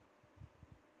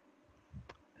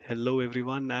Hello,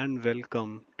 everyone, and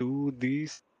welcome to the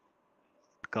Sahijwani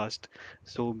podcast.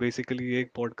 So, basically, ये एक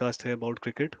podcast है about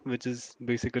cricket, which is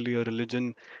basically a religion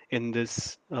in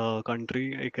this country.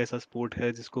 एक ऐसा sport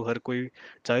है जिसको हर कोई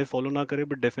चाहे follow ना करे,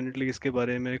 but definitely इसके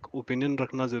बारे में एक opinion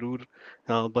रखना ज़रूर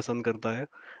पसंद करता है.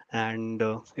 And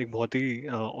एक बहुत ही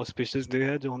auspicious day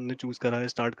है जो हमने choose करा है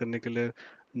start करने के लिए.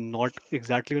 Not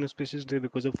exactly an auspicious day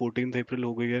because of 14th April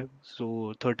हो गई है.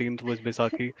 So 13th was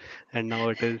Baisakhi, and now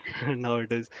it is now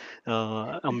it is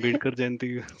Ambedkar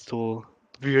Jayanti. So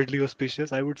weirdly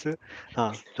auspicious I would say.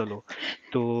 हाँ चलो.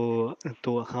 तो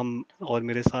तो हम और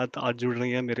मेरे साथ आज जुड़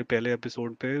रही हैं मेरे पहले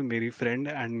एपिसोड पे मेरी फ्रेंड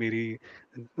एंड मेरी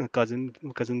कजिन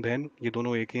कजिन बहन. ये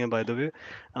दोनों एक ही हैं by the way.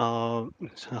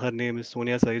 Her name is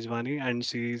Sonia सहिजवानी and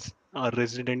she is a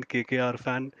resident KKR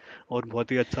fan. और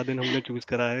बहुत ही अच्छा दिन हमने चूज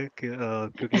करा है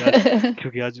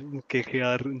क्योंकि आज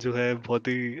KKR जो है बहुत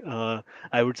ही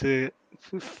I would say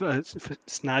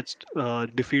snatched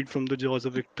defeat from the jaws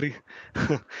of victory.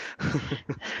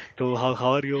 So how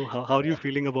are you? How are you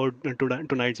feeling about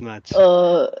tonight's match?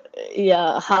 Uh,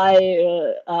 yeah, hi.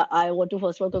 I want to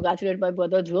first of all congratulate my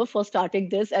brother Dhruv for starting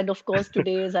this, and of course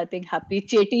today is I think Happy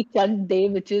Cheti Chand Day,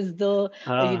 which is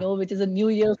Ah, which is a new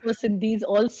year for Sindhis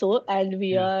also, and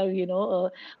we yeah.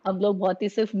 are हम लोग बहुत ही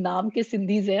सिर्फ नाम के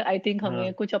Sindhis हैं. I think हाँ,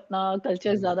 हमें कुछ अपना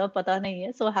कल्चर ज्यादा पता नहीं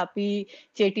है. So happy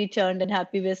Cheti Chand and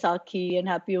happy Vaisakhi and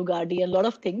happy Ugadi and a lot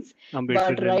of things.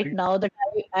 Ambedkar But right Jayanti. now the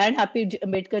time and happy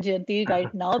Ambedkar Jayanti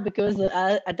right now because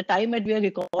at the time that we are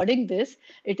recording this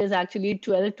it is actually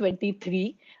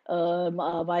 12:23.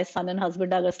 My son and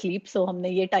husband are asleep, so हमने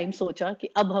ये time सोचा कि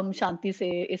अब हम शांति से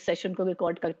इस session को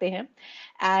record करते हैं.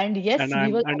 And yes, And we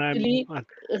I'm were and I'm actually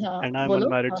हाँ and I'm बोलो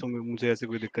unmarried, हाँ. so मुझे ऐसी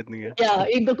कोई दिक्कत नहीं है. या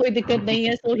इनको कोई दिक्कत नहीं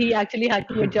है so he actually had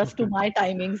to adjust to my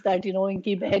timings that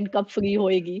इनकी बहन कब फ्री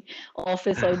होएगी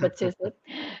ऑफिस और बच्चे से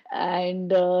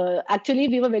and actually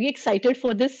we were very excited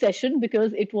for this session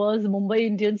because it was Mumbai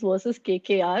Indians versus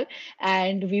KKR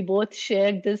and we both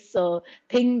shared this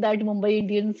thing that Mumbai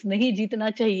Indians नहीं जीतना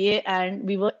चाहिए and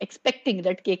we were expecting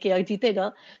that KKR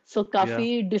जीतेगा so Yeah.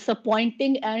 काफी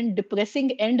disappointing and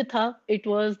depressing end था. It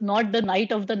was not the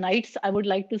night of the nights I would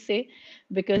like to say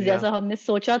because Yeah. जैसा हमने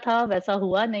सोचा था वैसा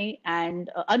हुआ नहीं and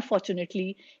unfortunately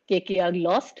KKR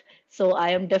lost. So I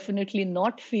am definitely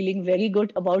not feeling very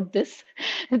good about this.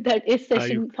 That इस Are you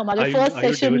session हमारे are you first are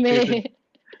you session devastated? में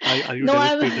Are you no,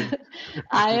 devastated?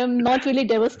 I am not really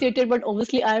devastated, but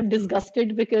obviously I am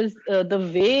disgusted because the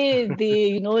way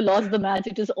they, lost the match,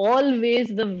 it is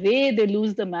always the way they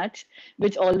lose the match,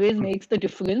 which always makes the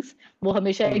difference. वो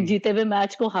हमेशा एक Hmm. जीते हुए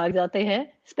match को हार जाते हैं,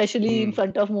 especially in Hmm.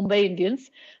 front of Mumbai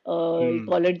Indians. You Hmm.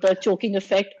 call it the choking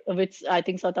effect, which I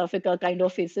think South Africa kind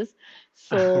of faces.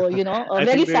 So, I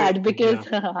very think they sad because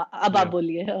yeah. अब आप Yeah.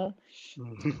 बोलिए.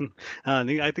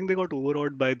 नहीं, I think they got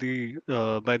overawed by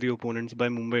the opponents by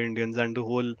Mumbai Indians and the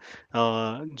whole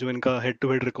जो इनका head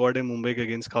to head record है मुंबई के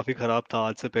against काफी खराब था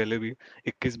आज से पहले भी.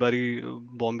 21 बारी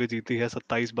बॉम्बे जीती है.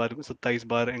 27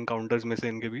 बार एनकाउंटर्स में से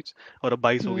इनके बीच और अब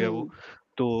 22 हो गया वो. Hmm.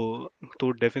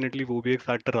 तो डेफिनेटली वो भी एक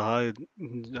फैक्टर रहा है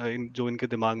जो इनके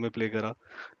दिमाग में प्ले करा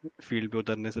फील्ड पे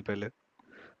उतरने से पहले.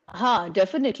 हाँ,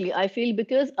 definitely I feel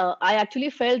because I actually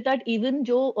felt that even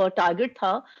जो टारगेट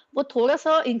था वो थोड़ा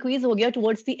सा इंक्रीज हो गया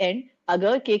टुवर्ड्स द एंड.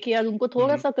 अगर केकेआर उनको थोड़ा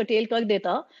हम्म. सा कटेल कर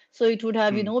देता so it would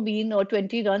have hmm. Been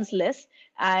 20 runs less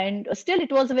and still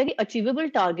it was a very achievable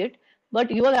target.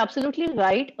 But you are absolutely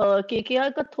right. KKR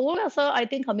का थोड़ा सा आई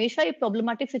थिंक हमेशा एक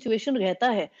प्रॉब्लमेटिक सिचुएशन रहता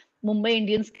है मुंबई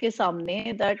इंडियंस के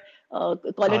सामने दैट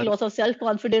कॉल इट हार. लॉस ऑफ सेल्फ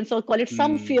कॉन्फिडेंस और call it some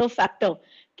hmm. Fear factor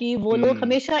कि वो लोग हम्म.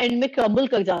 हमेशा एंड में क्रम्बल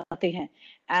कर जाते हैं.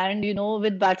 And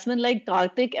with batsmen like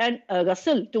Karthik and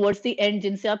Russell towards the end,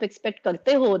 जिनसे आप expect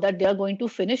करते हो that they are going to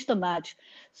finish the match.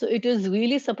 So it is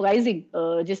really surprising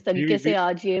जिस तरीके से वी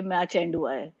आज ये match end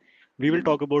हुआ है. We will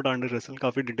talk about Andre Russell.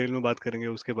 काफी डिटेल में बात करेंगे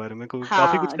उसके बारे में. हाँ,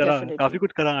 काफी definitely.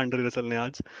 कुछ करा आंड्रे रसल ने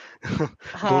आज.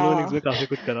 दोनों इनिंग्स में हाँ, काफी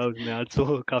कुछ करा उसने आज.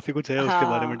 सो काफी कुछ है उसके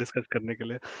बारे में हाँ, डिस्कस करने के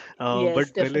लिए. yes,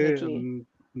 बट पहले definitely.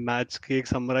 मैच की एक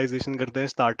समराइजेशन करते हैं.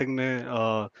 स्टार्टिंग में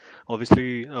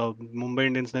ऑब्वियसली मुंबई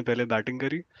इंडियंस ने पहले बैटिंग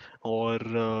करी और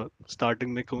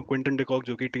स्टार्टिंग में क्विंटन डिकॉक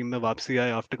जो कि टीम में वापसी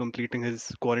आए after completing his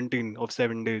quarantine of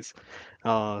 7 days.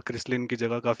 Chris Lynn की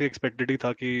जगह काफ़ी एक्सपेक्टेड ही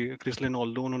था कि क्रिसलिन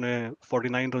ऑल्दो उन्होंने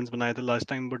 49 रन्स बनाए थे लास्ट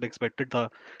टाइम बट एक्सपेक्टेड था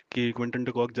कि क्विंटन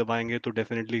डिकॉक जब आएंगे तो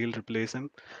डेफिनेटली ही रिप्लेस हिम.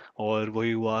 और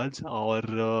वही हुआ आज.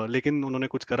 और लेकिन उन्होंने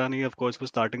कुछ करा नहीं. ऑफ कोर्स वो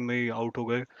स्टार्टिंग में ही आउट हो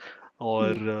गए.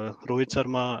 और Hmm. रोहित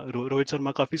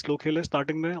शर्मा काफी स्लो खेले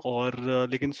स्टार्टिंग में. और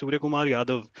लेकिन Suryakumar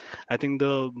Yadav I think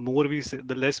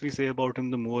the less we say about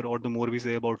him the more और the more we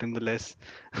say about him the less.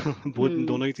 वो Hmm.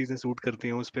 दोनों ही चीजें सूट करती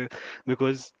हैं उस पे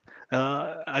because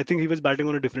I think he was batting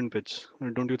on a different pitch.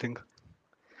 Don't you think?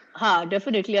 Ha,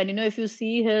 definitely. And if you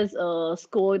see his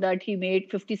score that he made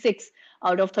 56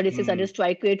 out of 36, and Hmm. his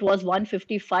strike rate was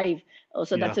 155.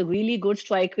 So Yeah. that's a really good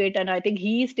strike rate. And I think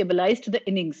he stabilized the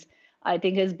innings. I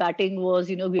think his batting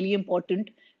was, really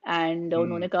important. And Hmm.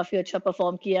 उन्होंने काफी अच्छा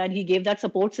perform किया. And he gave that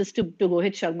support system to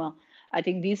Rohit Sharma. I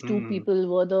think these two Hmm. people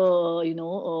were the,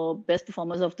 best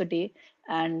performers of the day.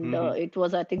 And Hmm. it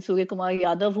was, I think, Surya Kumar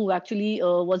Yadav who actually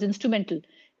was instrumental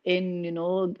in,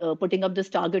 putting up this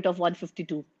target of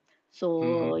 152. Hmm. So,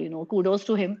 kudos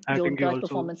to him, I जो think he उनका आज also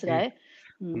performance रहा he है.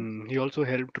 Hmm. He also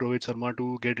helped Rohit Sharma to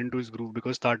get into his groove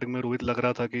because starting में रोहित लग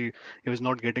रहा था कि he was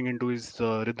not getting into his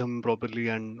rhythm properly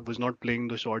and was not playing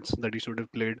the shots that he should have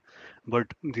played.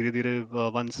 But धीरे धीरे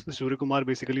once Surya Kumar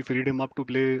basically freed him up to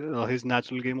play his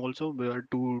natural game also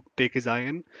to take his eye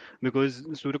in because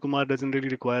Surya Kumar doesn't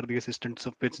really require the assistance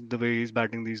of pitch the way he's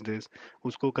batting these days.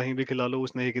 उसको कहीं भी खिला लो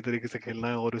उसने एक ही तरीके से खेलना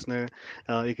है और उसने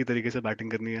एक ही तरीके से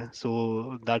बैटिंग करनी है. So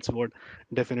that's what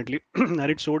definitely and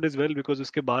it showed as well because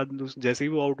उसके बाद जैसे ही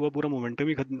वो आउट हुआ पूरा मोमेंटम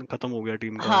ही खत्म हो गया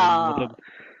टीम का एंड मतलब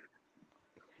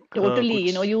हाँ,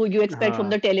 टोटली. कुछ you expect from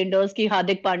हाँ. the tailenders कि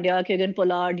हार्दिक पांड्या, किरण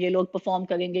पोलार्ड ये लोग परफॉर्म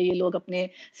करेंगे, ये लोग अपने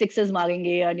सिक्सेस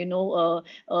मारेंगे, एंड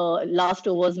लास्ट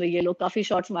ओवर्स में ये लोग काफी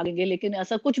शॉट्स मारेंगे, लेकिन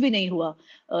ऐसा कुछ भी नहीं हुआ.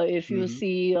 If you hmm.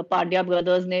 See, Pandya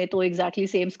brothers ने तो एग्जैक्टली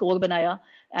सेम स्कोर बनाया.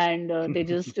 And they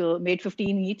just made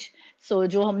 15 each. So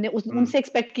जो हमने हम्म. उनसे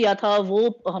एक्सपेक्ट किया था वो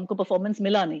हमको परफॉर्मेंस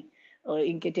मिला नहीं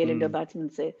इनके टेलेंडर हम्म. बैट्समैन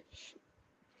से.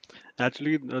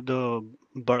 एक्चुअली द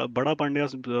बड़ा Pandya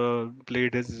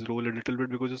played his role a little bit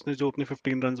because उसने जो अपने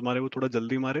 15 रन्स मारे वो थोड़ा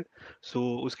जल्दी मारे सो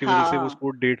उसकी वजह से वो हाँ,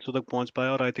 स्कोर 150 तक पहुंच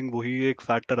पाया और आई थिंक वही एक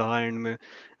फैक्टर रहा एंड में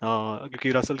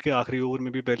क्योंकि रसल के आखिरी ओवर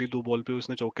में भी पहली दो बॉल पे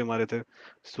उसने चौके मारे थे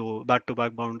so back to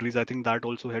back boundaries I think that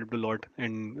also helped a lot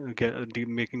in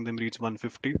making them reach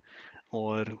 150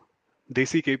 और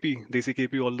देसी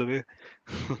केपी ऑल द वे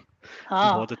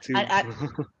हाँ. बहुत अच्छी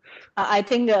एंड आई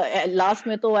थिंक लास्ट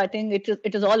में तो I think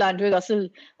it is all Andre Russell.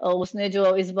 उसने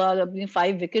जो इस बार अपनी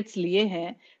 5 विकेट्स लिए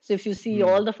हैं. So if you see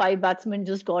hmm. All the 5 batsman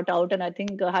just got out, and I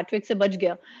think hattrick से बच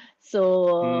गया. सो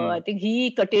हम्म. आई थिंक ही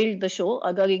कटेल्ड द शो.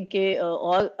 अगर इनके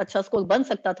और अच्छा स्कोर बन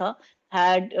सकता था,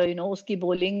 हैड उसकी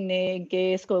बॉलिंग ने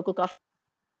इनके स्कोर को काफी.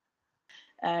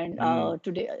 And hmm.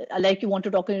 today, like you want to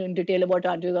talk in detail about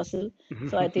Andrew Russell.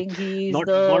 So I think he's not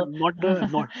not the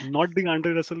not the not the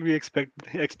Andre Russell we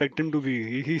expect him to be.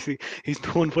 He's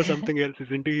known for something else,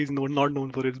 isn't he? He's not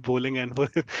known for his bowling and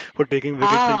for taking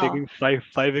wickets and ah taking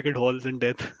five wicket hauls and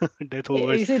death you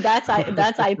overs. see,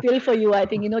 that's IPL for you. I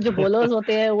think जो bowlers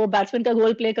होते हैं वो batsman का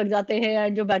role play कर जाते हैं,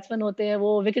 and जो batsman होते हैं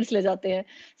वो विकेट्स ले जाते हैं.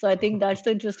 So I think that's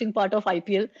the interesting part of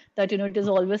IPL, that it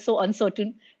is always so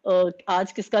uncertain.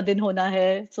 आज किसका दिन होना है.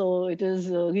 So it is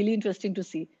really interesting to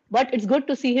see. But it's good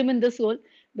to see him in this role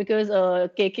because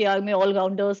KKR में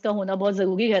allrounders का होना बहुत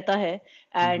जरूरी रहता है.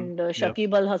 And Yeah.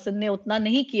 शकीब अल हसन ने उतना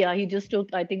नहीं किया. ही जस्ट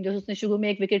टुक, आई थिंक, जो उसने शुरू में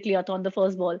एक विकेट लिया था on the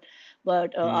first ball,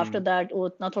 but after Hmm. that वो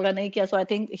उतना थोड़ा नहीं किया. So I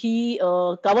think he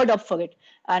covered up for it.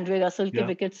 Andre Russell के Yeah.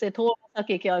 विकेट से थोड़ा सा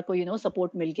केकेआर को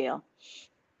सपोर्ट मिल गया.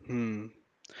 Hmm.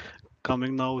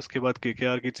 कमिंग नाउ उसके बाद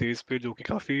केकेआर की चेज पे जो कि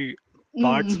काफी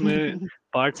पार्ट्स में हम्म.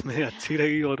 पार्ट्स में अच्छी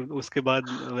रही और उसके बाद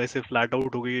वैसे फ्लैट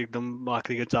आउट हो गई एकदम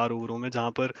आखिरी के 4 ओवरों में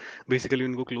जहां पर बेसिकली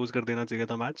उनको क्लोज कर देना चाहिए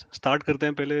था मैच. स्टार्ट करते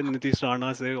हैं पहले नीतीश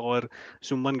राणा से और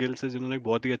शुभमन गिल से जिन्होंने एक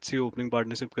बहुत ही अच्छी ओपनिंग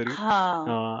पार्टनरशिप करी.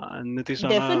 हाँ, Nitish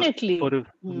Rana definitely. For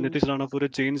hmm. Nitish Rana for a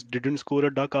change didn't score a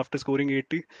duck after scoring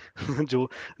 80 जो जो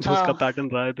उसका हाँ, पैटर्न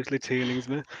रहा है पिछले 6 इनिंग्स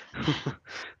में.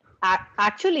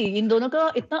 एक्चुअली इन दोनों का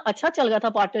इतना अच्छा चल रहा था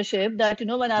partnership, that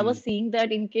when I was hmm. Seeing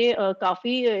that इनके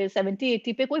काफी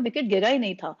 70-80 पे कोई विकेट गिरा ही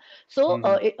नहीं था. सो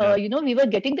या. We were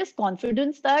getting this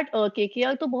confidence that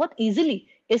KKR तो बहुत इजीली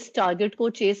इस टारगेट को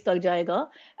चेस कर जाएगा.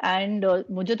 एंड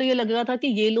मुझे तो ये लग रहा था कि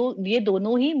ये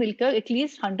दोनों ही मिलकर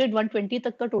एटलीस्ट 100-120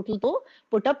 तक का टोटल तो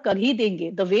पुट अप कर ही देंगे,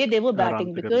 द वे दे वर आराम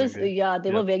बैटिंग, से कर बिकॉज लेंगे. या they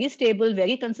were yeah. Very stable,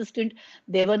 very consistent.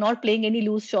 They were not playing any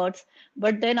loose shots.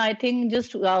 But then I think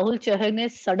just Rahul Chahar ने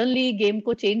सडनली गेम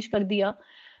को चेंज कर दिया.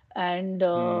 And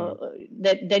hmm.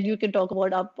 That you can talk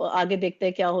about. आप आगे देखते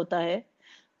हैं क्या होता है.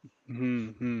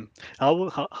 Hmm.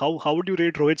 How would you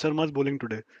rate Rohit Sharma's bowling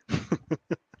today?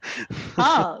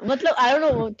 हाँ, मतलब आई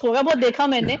डोंट नो, थोड़ा बहुत देखा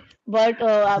मैंने. बट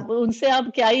आप उनसे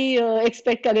आप क्या ही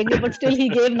एक्सपेक्ट करेंगे. But still he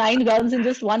gave 9 runs in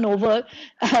just 1 over.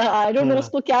 I don't no हाँ.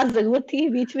 उसको क्या जरूरत थी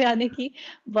बीच में आने की.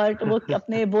 बट वो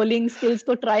अपने बॉलिंग स्किल्स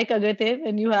को ट्राई कर रहे थे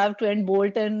when you have Trent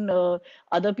Boult and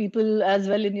other people as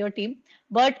well in your team.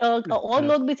 But और Yeah.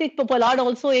 लोग भी थे. पोलार्ड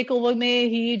ऑल्सो एक ओवर में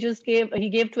ही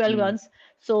गेव 12 Hmm. रन्स.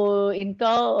 सो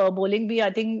इनका बॉलिंग भी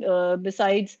I think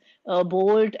besides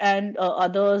Bolt and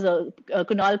others,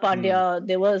 Kunal Hmm. Pandya,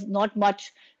 there was not much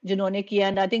जिन्होंने किया.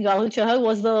 And I think Rahul Chahar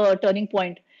was the turning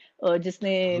point.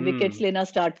 जिसने विकेट्स हम्म लेना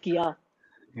स्टार्ट किया।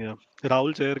 या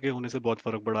राहुल चेहर के होने से बहुत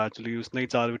फर्क पड़ा एक्चुअली। उसने ही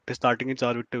 4 विकेट, स्टार्टिंग ही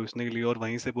 4 विकेट उसने ही ली और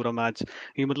वहीं से पूरा मैच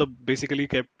ही मतलब basically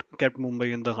kept Mumbai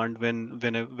in the hunt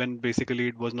when basically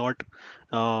it was not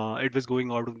it was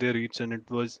going out of their reach and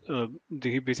it was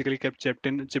he basically kept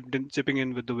chipping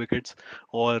in with the wickets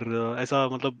और ऐसा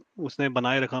मतलब उसने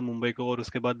बनाए रखा मुंबई को। और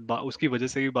उसके बाद उसकी वजह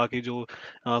से ही बाकी जो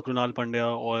कृणाल पांड्या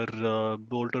और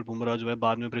बोल्ट और बुमराह जो है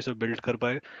बाद में प्रेशर बिल्ड कर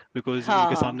पाए बिकॉज हाँ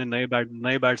उनके हाँ सामने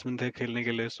नए बैट्समैन थे खेलने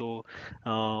के लिए। सो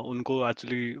उनको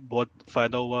एक्चुअली बहुत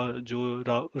फायदा हुआ जो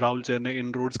राहुल चहर ने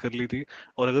इन रोड्स कर ली थी।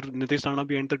 और अगर नीतीश राणा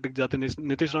भी एंड तक टिक जाते,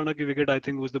 नीतीश राणा की wicket I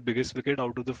think was the biggest wicket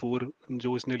out of the 4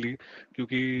 जो उसने ली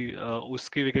क्योंकि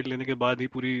उसकी विकेट लेने के बाद ही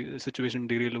पूरी सिचुएशन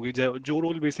डिरेल हो गई। जो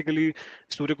रोल बेसिकली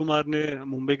सूर्य कुमार ने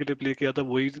मुंबई के लिए प्ले किया था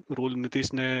वही रोल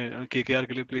नीतीश ने केकेआर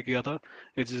के लिए प्ले किया था।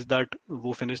 इट्स जस्ट दैट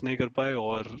वो फिनिश नहीं कर पाए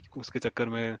और उसके चक्कर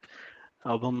में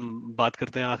अब हम बात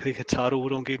करते हैं आखिरी के 4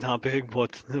 ओवरों की जहाँ पे एक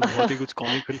बहुत बहुत ही कुछ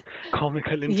कॉमिकल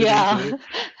कॉमिकल या इंसिडेंट्स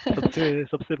हुए। सबसे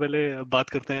सबसे पहले बात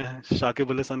करते हैं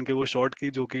शाकिब अल हसन के वो शॉट की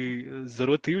जो कि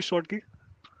जरूरत थी उस शॉट की।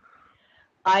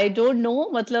 आई डोंट नो,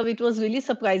 मतलब it was really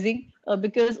surprising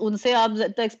because उनसे आप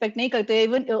तो एक्सपेक्ट नहीं करते।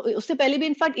 इवन उससे पहले भी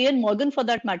in fact Eoin Morgan for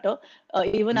that matter,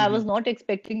 even I was hmm not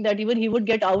expecting that even he would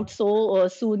get out so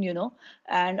soon, you know.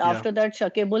 And yeah after that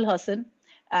Shakib ul Hasan,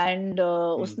 and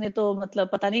hmm उसने तो मतलब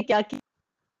पता नहीं क्या किया।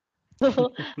 So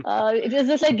it is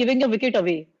just like giving a wicket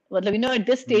away. मतलब, you know, at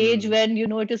this stage hmm when you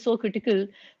know it is so critical,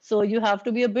 so you have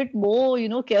to be a bit more, you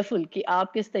know, careful कि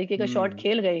आप किस तरीके का shot हम्म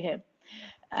खेल रहे हैं।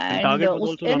 And and target was उस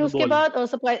आल्सो एंड नॉट द उसके बॉल। बाद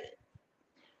सरप्राइज,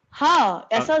 हाँ,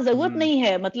 ऐसा जरूरत हम्म नहीं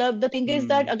है। मतलब the thing is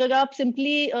that hmm अगर आप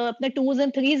सिंपली अपने टूज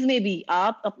एंड थ्रीज में भी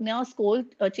आप अपना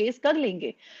स्कोर चेस कर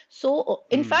लेंगे। So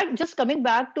hmm in fact just coming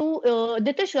back to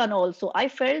Nitish Rana also, I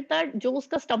felt that जो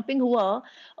उसका स्टंपिंग हुआ,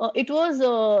 it was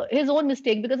his own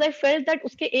mistake because I felt that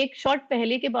उसके एक शॉट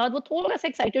पहले के बाद वो थोड़ा सा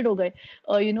एक्साइटेड हो गए,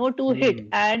 you know, to hit,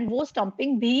 hmm and वो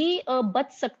स्टंपिंग भी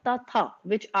बच सकता था,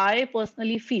 which I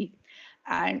personally feel.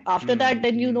 And after that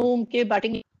then you know hmm उनके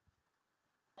बैटिंग,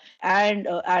 एंड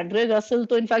एंड्रे रसल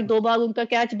तो इनफैक्ट 2 बार उनका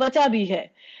कैच बचा भी है।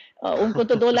 उनको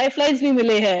तो 2 लाइफ लाइन्स भी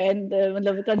मिले हैं, एंड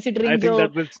मतलब I कंसिडरिंग जो, think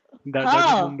that was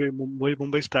हाँ,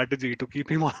 Mumbai strategy to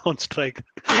keep him on strike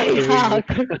I, the way he हाँ,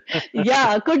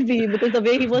 was. could be because the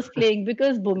way he was playing,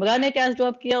 because Bumrah ने कैच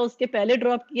ड्रॉप किया, उसके पहले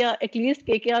ड्रॉप किया, एटलीस्ट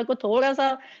केकेआर को थोड़ा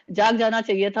सा जाग जाना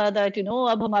चाहिए था दैट यू नो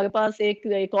अब हमारे पास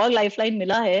एक और लाइफलाइन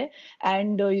मिला है,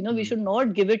 and you know we hmm should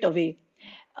not give it away.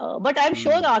 But I am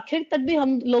sure hmm आखिर तक भी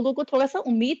हम लोगों को थोड़ा सा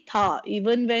उम्मीद था,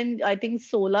 even when I think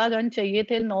 16 run चाहिए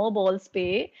थे 9 बॉल्स पे,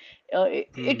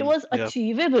 इट वाज yeah,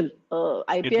 achievable. it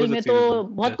IPL was में तो achievable,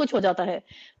 बहुत yes. कुछ हो जाता है।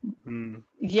 हम्म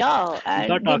या एंड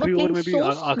इनफैक्ट दे वर आखिरी ओवर प्लेइंग में भी सो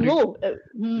आखिरी, स्लो।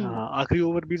 हाँ आखिरी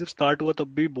ओवर भी जब स्टार्ट हुआ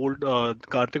तब भी बोल्ट,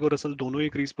 कार्तिक और रसल दोनों ही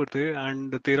क्रीज पर थे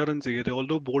एंड 13 रन चाहिए थे।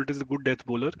 Although Boult is a good death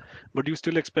bowler but you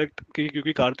still expect कि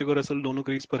क्योंकि कार्तिक और रसल दोनों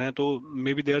क्रीज पर हैं तो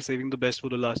maybe they are saving the best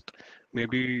for the last. May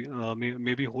be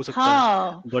maybe हो सकता है।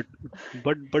 हाँ, but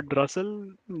but Russell,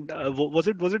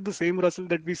 was it the same Russell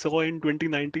that we saw in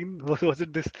 2019? Was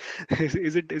it this?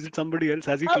 Is it somebody else?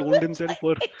 Has he cloned himself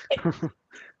or?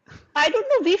 I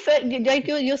don't know. We felt like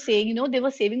you're saying, you know, they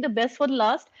were saving the best for the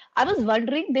last. I was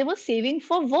wondering they were saving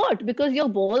for what? Because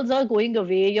your balls are going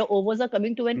away, your overs are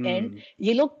coming to an end. Hmm.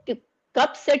 ये लोग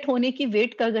कब set होने की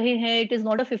wait कर रहे हैं? It is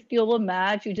not a 50 over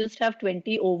match. You just have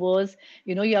 20 overs.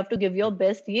 You know, you have to give your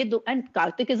best. ये दो, and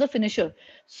Karthik is a finisher.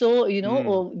 So, you know,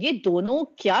 Hmm. ये दोनों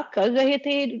क्या कर रहे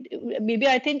थे? Maybe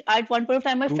I think at one point of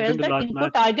time I Proved in felt the that last इनको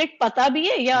match. target पता भी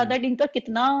है, या Hmm. that इनका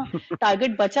कितना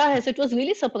target बचा है. So it was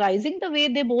really surprising the way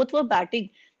they both were batting.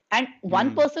 And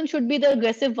one Hmm. person should be the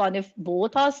aggressive one. If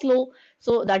both are slow,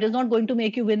 so that is not going to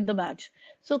make you win the match.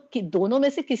 So दोनों में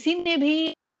से किसी ने भी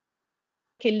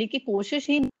खेलने की कोशिश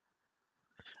ही,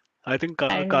 I think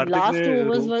and Karthik ने last 2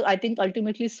 overs ro- were I think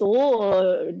ultimately so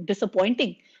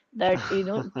disappointing that you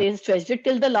know they stretched it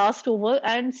till the last over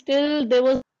and still there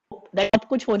was hope that अब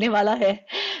कुछ होने वाला है.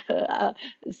 Uh,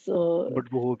 so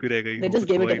but वो hope ही रह गई, they वो just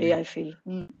कुछ gave हुआ it ही away, नहीं। I feel.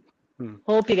 Hmm.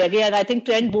 होप ही रह गई, and I think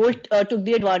Trent Boult took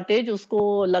the advantage. उसको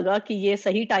लगा कि ये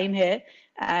सही टाइम है,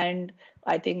 and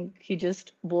I think he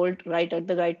just bowled right at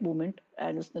the right moment,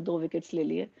 and उसने 2 विकेट्स ले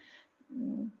लिए.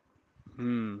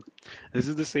 This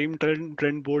is the same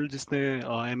Trent Boult जिसने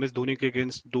MS धोनी के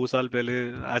अगेंस्ट 2 साल पहले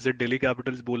as a Delhi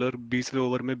Capitals bowler 20वें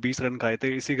ओवर में 20 रन खाए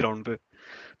थे इसी ग्राउंड पे।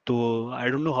 तो I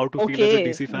don't know how to feel as a Okay.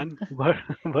 DC fan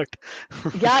but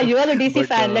Yeah, you are a DC but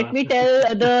fan. Let me tell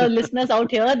the listeners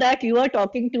out here that you are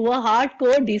talking to a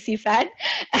hardcore DC fan,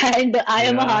 and I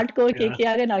am a या hardcore या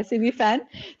KKR and RCB fan.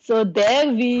 So there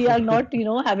we are not, you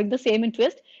know, having the same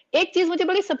interest. एक चीज मुझे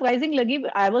बड़ी surprising लगी,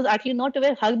 I was actually not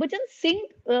aware, Harbhajan Singh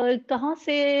कहाँ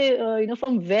से,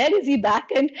 from where is he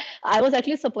back, and I was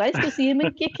actually surprise to see him in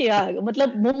KKR,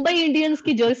 मतलब Mumbai Indians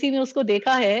की jersey में उसको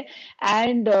देखा है,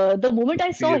 and the moment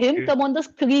I saw him CSK come on the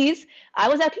crease, I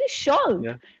was actually shocked.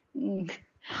 Yeah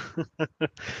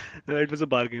it was a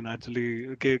bargain actually.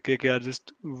 KKR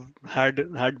just had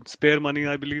spare money,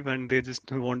 I believe, and they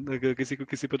just want किसी को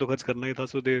किसी पे तो खर्च करना ही था,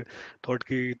 so they thought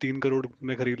कि 3 करोड़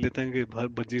में खरीद लेते हैं कि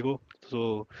भज्जी को, so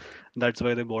that's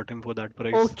why they bought him for that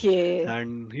price. Okay.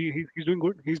 And he's doing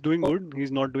good. He's doing good.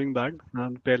 He's not doing bad.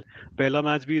 पहला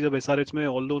मैच भी जब एसआरएच में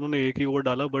ऑल्दो उन्होंने एक ही ओवर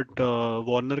डाला, बट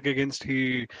वार्नर के against he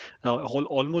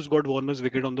almost got Warner's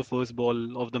wicket on the first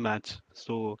ball of the match.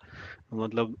 So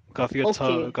मतलब काफी अच्छा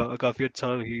ओके. काफी अच्छा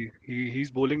he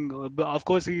is bowling. Of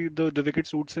course he the wicket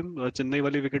suits him. Chennai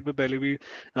वाली विकेट पे पहले भी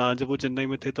जब वो चेन्नई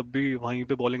में थे तब भी वहीं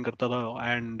पे बॉलिंग करता था,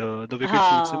 and the wicket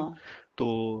suits him. हाँ. तो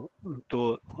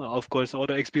तो ऑफ कोर्स,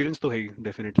 और एक्सपीरियंस तो है ही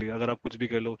डेफिनेटली, अगर आप कुछ भी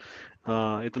कह लो,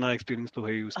 इतना एक्सपीरियंस तो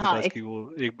है ही उसके हाँ. पास कि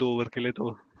वो एक दो ओवर के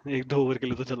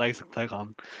लिए तो चला ही सकता है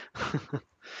काम.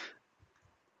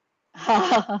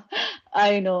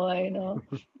 I know, I know.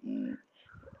 Mm,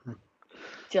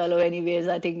 Chalo, anyways,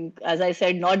 I think, as I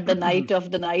said, not the night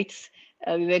of the nights.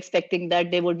 We were expecting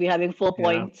that they would be having four या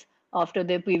points after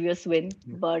their previous win,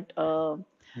 but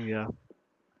या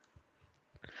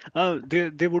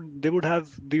they would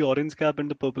have the orange cap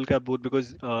and the purple cap both,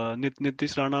 because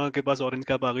Nitish Rana के पास orange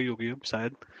cap आ गई होगी अब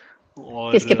शायद,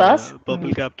 और किसके पास?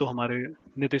 Purple cap तो हमारे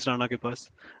नीतीश राणा के पास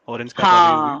ऑरेंज कैप आ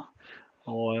गई होगी. हाँ.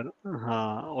 और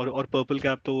हाँ, और पर्पल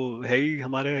कैप तो है ही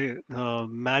हमारे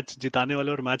मैच जिताने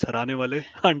वाले और मैच हराने वाले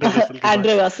अंडर रसल के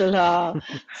Andrew पास. Russell, हाँ.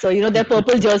 So, their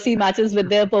purple jersey matches with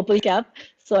their purple cap.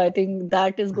 So I think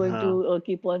that is going to हाँ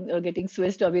keep on getting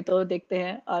switched. अभी तो देखते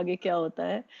हैं आगे क्या होता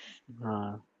है.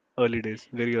 हाँ, early days,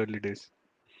 very early days.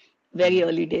 Very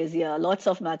early days, yeah. Lots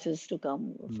of matches to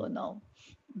come for now.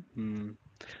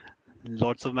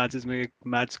 Lots of matches में एक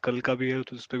मैच कल का भी है,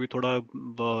 तो उस पर भी थोड़ा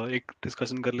एक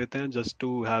डिस्कशन कर लेते हैं, just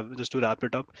to wrap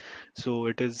it up. So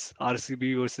it is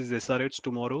RCB versus SRH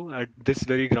tomorrow at this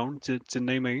very ground,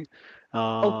 Chennai में ही.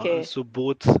 Okay. So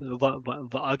both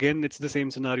again it's the same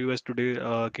scenario as today,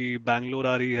 कि बैंगलोर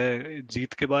आ रही है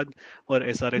जीत के बाद और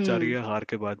एसआरएच आ रही Hmm. है हार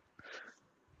के बाद.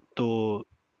 तो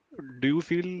do you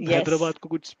feel Yes. Hyderabad को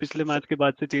कुछ पिछले So, मैच के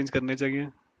बाद से चेंज करने चाहिए?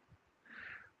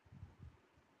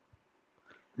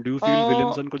 Do you feel uh,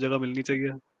 Williamson को जगह मिलनी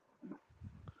चाहिए?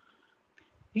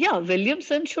 yeah,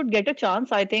 Williamson should get a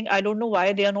chance. I think I don't know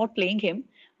why they are not playing him,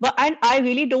 but and I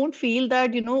really don't feel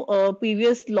that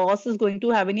previous loss is going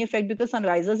to have any effect because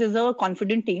Sunrisers is a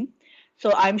confident team,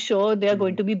 so I'm sure they are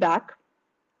going to be back.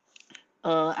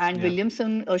 And या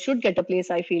Williamson should get a place.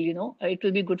 I feel it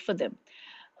will be good for them.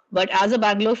 But as a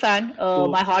Bangalore fan, तो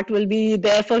my heart will be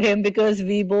there for him because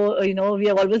we both, we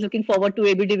are always looking forward to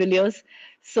AB de Villiers.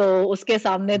 So उसके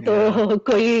सामने तो या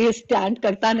कोई stand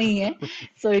करता नहीं है.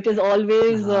 So it is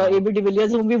always हाँ, AB de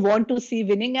Villiers whom we want to see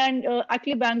winning. And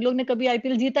actually Bangalore ने कभी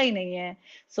IPL जीता ही नहीं है.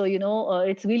 So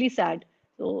it's really sad.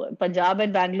 So Punjab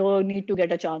and Bangalore need to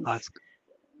get a chance. ask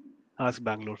ask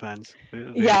Bangalore fans.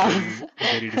 Very Yeah,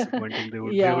 very very disappointing. They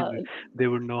would they yeah, would they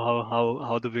would know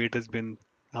how the wait has been,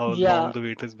 how long yeah, the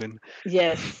wait has been.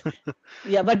 yes.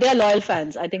 Yeah, but they are loyal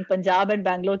fans. I think Punjab and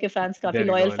Bangalore के fans काफी Very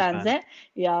loyal loyal fans fans. हैं.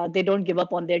 Yeah, they don't give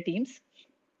up on their teams.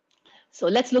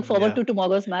 So let's look forward Yeah. to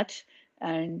tomorrow's match,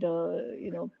 and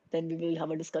then we will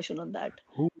have a discussion on that.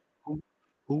 Who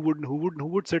who who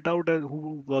would sit out, and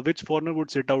which foreigner would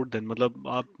sit out then? मतलब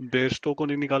आप Bairstow को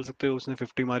नहीं निकाल सकते, उसने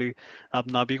 50 मारी.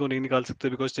 आप नाबी को नहीं निकाल सकते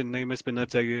बिकॉज चेन्नई में स्पिनर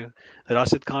चाहिए.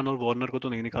 राशिद खान और वार्नर को तो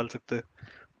नहीं निकाल सकते.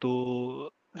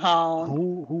 तो हाँ. हु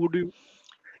वुड यू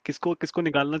किसको किसको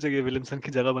निकालना चाहिए विलियमसन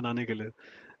की जगह बनाने के लिए?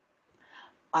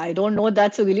 I don't know.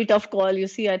 That's a really tough call. You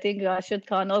see, I think Rashid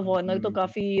Khan और Warner तो हम्म,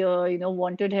 काफी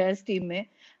wanted है इस team में,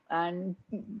 and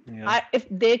या if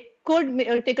they could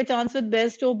take a chance with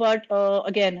Besto, but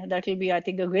again, that will be, I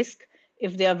think, a risk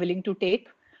if they are willing to take.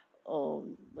 Uh,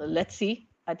 let's see.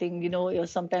 I think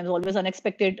sometimes always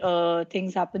unexpected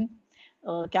things happen.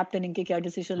 Captain इनके क्या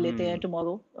decision लेते हैं हम्म,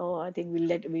 tomorrow? I think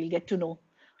we'll get to know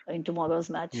in tomorrow's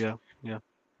match. या या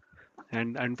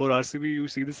and for RCB you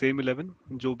see the same 11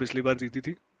 जो पिछली बार जीती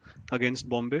थी against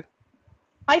Bombay,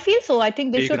 I feel so. I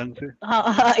think they एक should. रन से,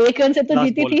 हाँ, हाँ, एक रन से तो लास्ट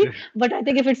जीती बॉल थी, पे, but I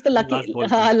think if it's the last lucky, ball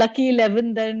पे. हाँ, lucky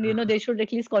 11, then they should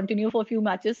at least continue for a few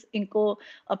matches. इनको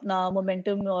अपना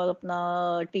momentum और अपना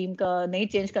टीम का नहीं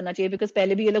चेंज करना चाहिए because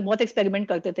पहले भी ये लोग बहुत एक्सपेरिमेंट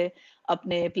करते थे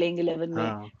अपने playing 11 में.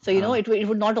 हाँ So हाँ it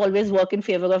would not always work in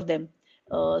favor of them.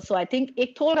 So I think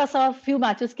एक थोड़ा सा few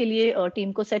matches के लिए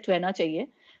टीम को सेट रहना चाहिए.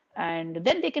 And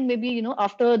then they can maybe,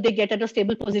 after they get at a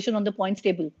stable position on the points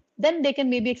table, then they can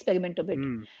maybe experiment a bit.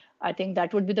 Hmm. I think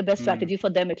that would be the best Hmm. strategy for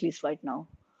them, at least right now.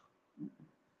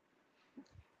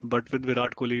 But with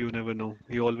Virat Kohli, you never know.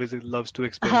 He always loves to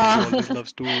experiment. He always हाँ,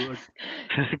 loves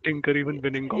to tinker even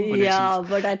winning combinations. yeah,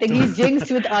 but I think तो he's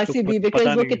jinxed with तो RCB because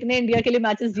पता वो नहीं. कितने India के लिए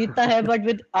matches जीतता है, but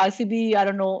with RCB, I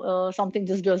don't know, something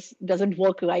just doesn't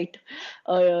work right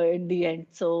in the end.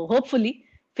 So hopefully,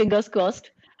 fingers crossed.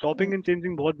 Chopping and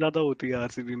changing बहुत ज्यादा होती है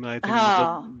आरसीबी में, आई थिंक. मतलब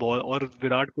हाँ, बहुत, और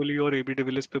विराट कोहली और एबी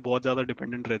डिविलियर्स पे बहुत ज्यादा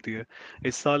डिपेंडेंट रहती है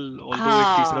इस साल. ऑल्दो एक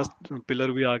तीसरा हाँ,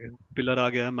 पिलर आ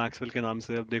गया है मैक्सवेल के नाम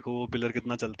से. अब देखो वो पिलर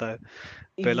कितना चलता है.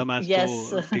 पहला मैच तो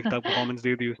yes. ठीक ठाक परफॉर्मेंस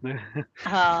दे दी उसने.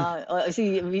 See,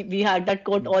 we had that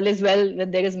quote, all is well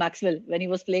when there is Maxwell, when he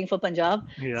was playing for Punjab.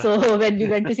 या. So when we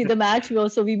went to see the match,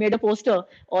 we made a poster,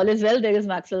 all is well, there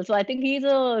is Maxwell. So I think he's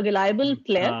a reliable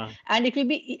player, हाँ. and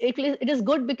it is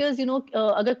good because,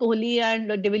 अगर Kohli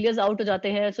and De Villiers out हो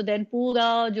जाते हैं, so then पूरा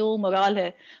जो morale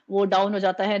है, वो down हो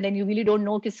जाता है, and then you really don't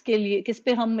know किस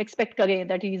पे हम expect करें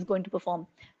that he is going to perform.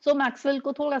 So Maxwell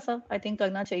को थोड़ा सा, I think,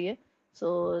 करना चाहिए.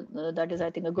 So that is, I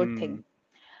think, a good thing. Hmm.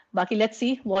 Baaki, let's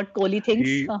see what Kohli thinks.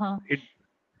 he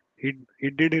he he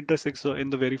did hit the six in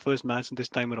the very first match this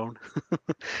time around.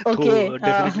 तो Okay.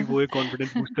 Definitely वो एक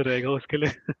confidence booster रहेगा उसके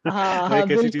लिए. हाँ वो हाँ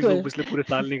एक ऐसी चीज वो बिल्कुल. पिछले पूरे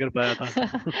साल नहीं कर पाया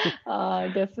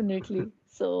था. Definitely.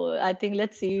 So I think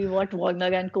let's see what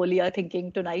Warner and Kohli are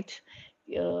thinking tonight.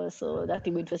 So that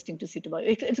will be interesting to see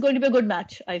tomorrow. It's going to be a good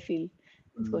match, I feel.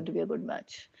 It's going to be a good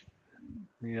match.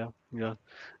 या या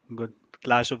good.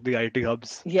 Clash of the IT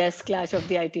hubs. Yes, clash of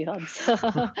the IT hubs.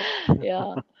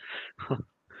 Yeah.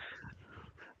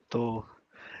 तो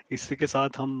इसी के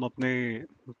साथ हम अपने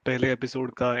पहले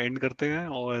episode का एंड करते हैं.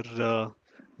 और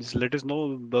just let us know.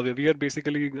 We are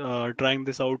basically trying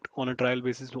this out on a trial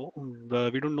basis.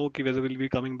 We don't know कि whether we'll be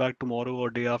coming back tomorrow or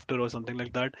day after or something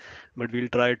like that, but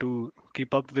we'll try to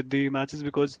keep up with the matches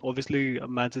because obviously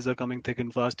matches are coming thick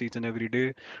and fast each and every day.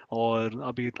 और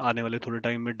अभी आने वाले थोड़े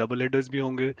time में double headers भी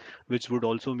होंगे, which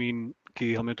would also mean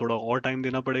कि हमें थोड़ा और टाइम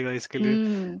देना पड़ेगा इसके लिए.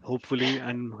 Hmm. होपफुली.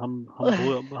 एंड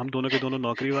हम दोनों के दोनों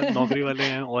नौकरी वाले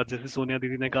हैं, और जैसे सोनिया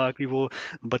दीदी ने कहा कि वो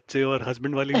बच्चे और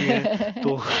हस्बैंड वाली भी हैं.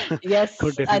 तो तो Yes,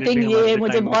 I डेफिनेटली think हमारे ये लिए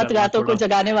मुझे टाइम बहुत निकालना रातों को थोड़ा.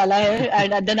 जगाने वाला है,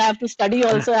 and then I have to study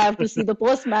also. I have to see the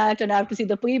post match and I have to see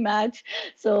the pre match.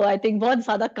 So I think बहुत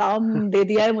ज्यादा काम दे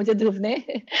दिया है मुझे ध्रुव ने.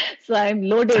 So I'm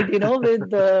loaded,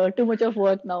 with too much of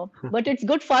work now. But it's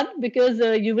good fun because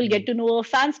you will get to know a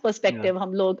fan's या. perspective.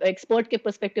 हम लोग expert के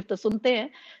perspective तो सुनते हैं.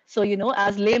 So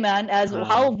as layman, as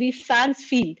how हाँ. we fans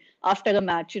feel after a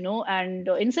match, and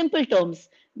in simple terms,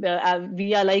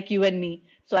 we are like you and me.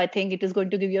 So I think it is going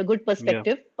to give you a good या.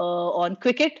 perspective on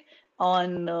cricket,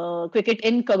 on cricket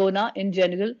in Corona in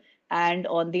general, and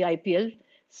on the IPL.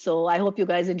 So I hope you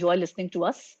guys enjoy listening to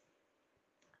us.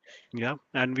 Yeah,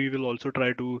 and we will also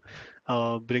try to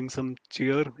bring some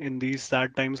cheer in these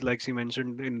sad times, like she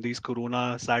mentioned, in these Corona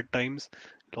sad times.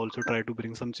 We'll also try to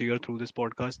bring some cheer through this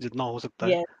podcast, जितना हो सकता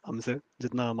है Yes, हमसे,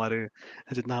 जितना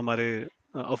हमारे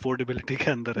affordability के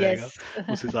अंदर रहेगा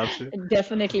yes, उस हिसाब से.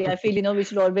 definitely. I feel we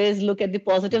should always look at the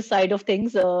positive side of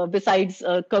things besides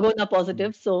Corona hmm.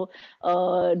 positive. So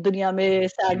दुनिया में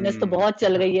sadness तो हम्म. बहुत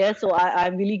चल रही है. So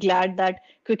I'm really glad that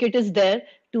cricket is there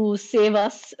to save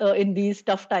us in these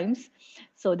tough times.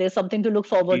 So there's something to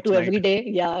look forward Each to every night. day.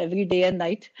 Yeah, every day and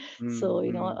night. So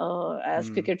hmm. Hmm. as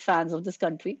hmm. cricket fans of this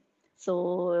country. So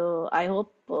I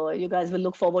hope you guys will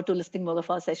look forward to listening more of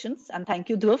our sessions. And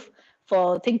thank you, Dhruv,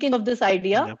 for thinking of this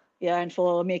idea. Yeah, Yeah, and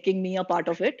for making me a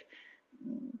part of it.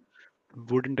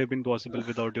 wouldn't have been possible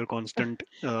without your constant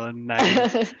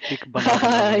nagging. एक बना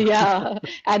बना दो. Yeah,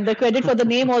 and the credit for the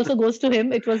name also goes to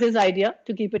him. It was his idea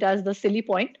to keep it as the silly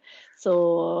point. So,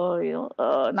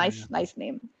 Yeah. nice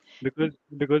name.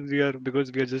 Because we are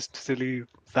just silly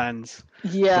fans. So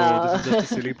this is just Yeah, a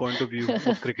silly point of view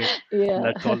of cricket. yeah,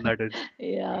 That's all that is.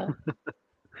 yeah.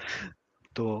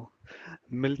 तो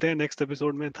मिलते हैं next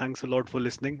episode में. Thanks a lot for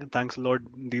listening. Thanks a lot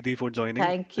दीदी for joining.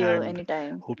 Thank you. And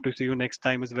Anytime. Hope to C you next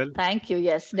time as well. Thank you.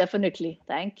 Yes, definitely.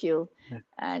 Thank you.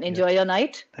 And या. enjoy your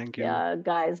night. Thank you. Yeah,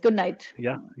 guys. Good night.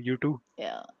 या. You to.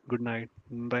 Yeah. Good night.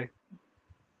 Bye.